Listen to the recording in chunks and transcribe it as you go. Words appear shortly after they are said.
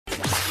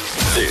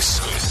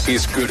This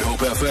is Good Hope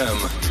FM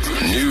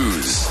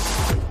News.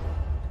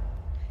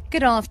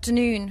 Good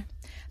afternoon.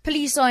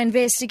 Police are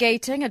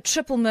investigating a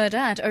triple murder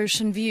at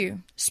Ocean View.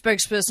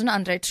 Spokesperson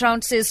Andre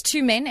Trout says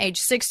two men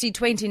aged 60,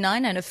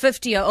 29 and a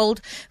 50-year-old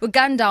were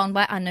gunned down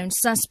by unknown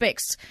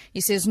suspects.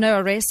 He says no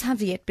arrests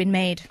have yet been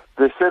made.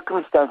 The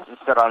circumstances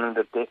surrounding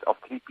the death of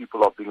three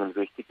people are being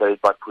investigated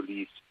by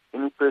police.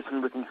 Any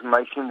person with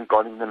information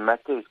regarding the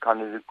matter is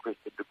kindly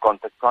requested to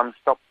contact Crime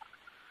Stop.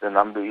 The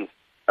number is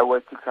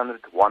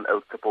 08600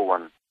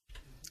 10111.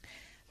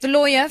 The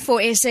lawyer for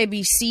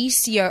SABC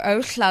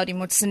COO Hlaudi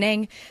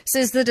Motseneng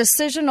says the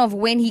decision of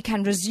when he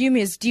can resume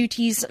his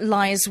duties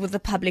lies with the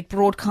public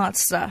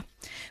broadcaster.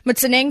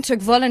 Motseneng took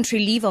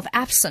voluntary leave of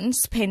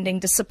absence pending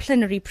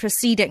disciplinary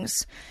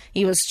proceedings.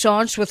 He was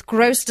charged with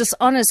gross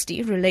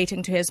dishonesty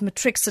relating to his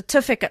matric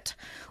certificate.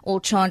 All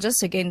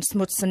charges against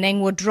Motseneng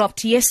were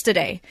dropped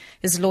yesterday.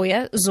 His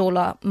lawyer,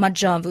 Zola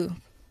Majavu.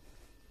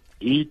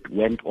 He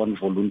went on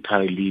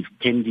voluntary leave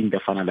pending the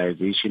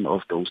finalization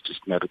of those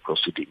disciplinary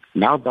proceedings.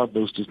 Now that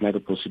those disciplinary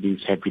proceedings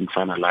have been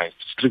finalized,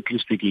 strictly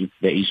speaking,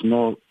 there is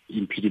no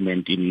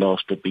impediment in law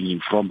stopping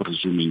him from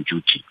resuming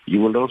duty. You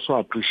will also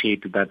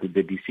appreciate that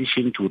the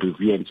decision to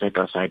review and set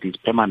aside his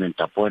permanent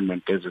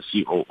appointment as a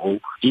COO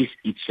is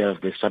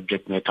itself the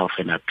subject matter of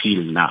an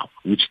appeal now,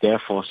 which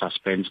therefore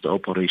suspends the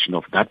operation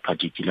of that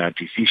particular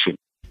decision.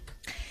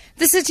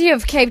 The City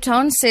of Cape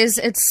Town says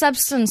its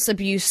substance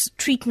abuse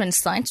treatment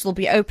sites will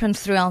be open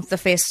throughout the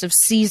festive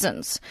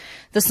seasons.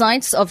 The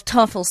sites of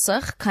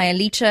Tafelsig,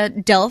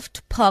 Khayelitsha,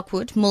 Delft,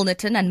 Parkwood,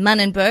 Milnerton and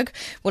Manenberg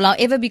will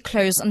however be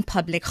closed on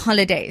public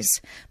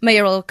holidays.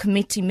 Mayoral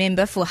Committee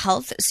Member for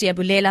Health,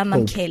 Siyabulela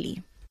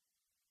Mamkeli.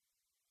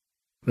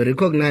 We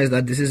recognize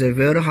that this is a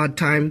very hard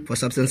time for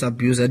substance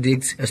abuse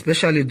addicts,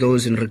 especially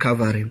those in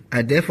recovery.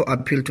 I therefore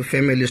appeal to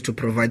families to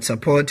provide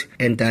support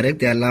and direct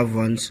their loved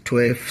ones to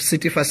a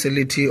city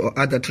facility or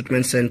other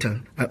treatment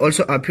center. I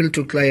also appeal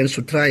to clients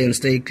to try and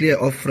stay clear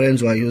of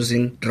friends who are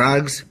using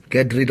drugs,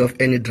 get rid of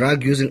any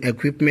drug-using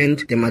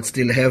equipment they might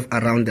still have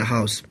around the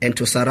house, and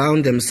to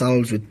surround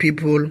themselves with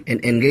people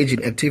and engage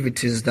in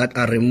activities that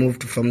are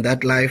removed from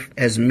that life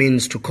as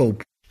means to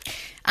cope.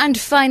 And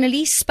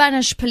finally,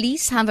 Spanish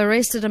police have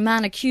arrested a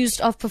man accused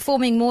of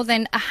performing more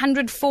than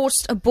 100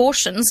 forced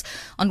abortions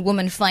on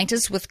women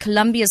fighters with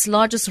Colombia's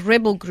largest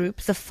rebel group,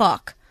 the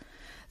FARC.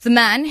 The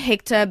man,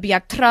 Hector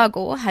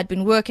Biatrago, had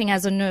been working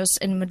as a nurse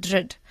in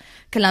Madrid.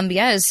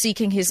 Colombia is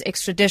seeking his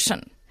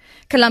extradition.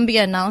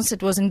 Colombia announced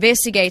it was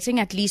investigating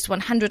at least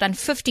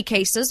 150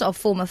 cases of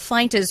former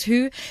fighters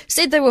who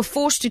said they were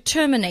forced to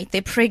terminate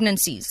their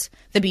pregnancies.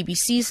 The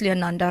BBC's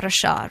Leonanda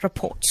Rashar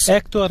reports.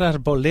 Hector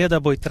Arboleda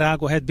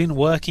Boitrago had been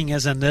working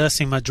as a nurse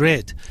in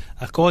Madrid.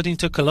 According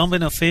to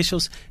Colombian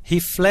officials, he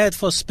fled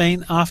for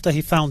Spain after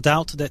he found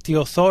out that the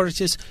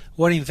authorities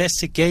were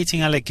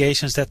investigating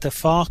allegations that the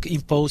FARC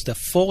imposed a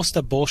forced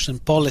abortion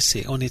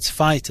policy on its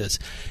fighters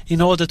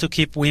in order to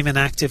keep women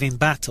active in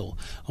battle.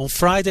 On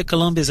Friday,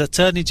 Colombia's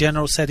Attorney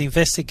General said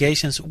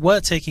investigations were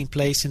taking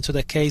place into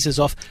the cases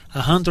of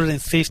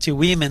 150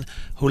 women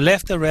who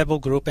left the rebel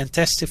group and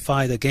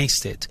testified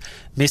against it.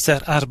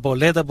 Mr.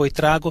 Arboleda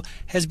Boitrago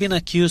has been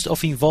accused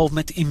of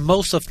involvement in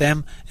most of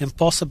them and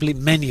possibly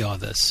many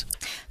others.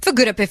 For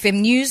Good Hope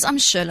FM News, I'm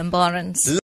Sherlyn Barnes.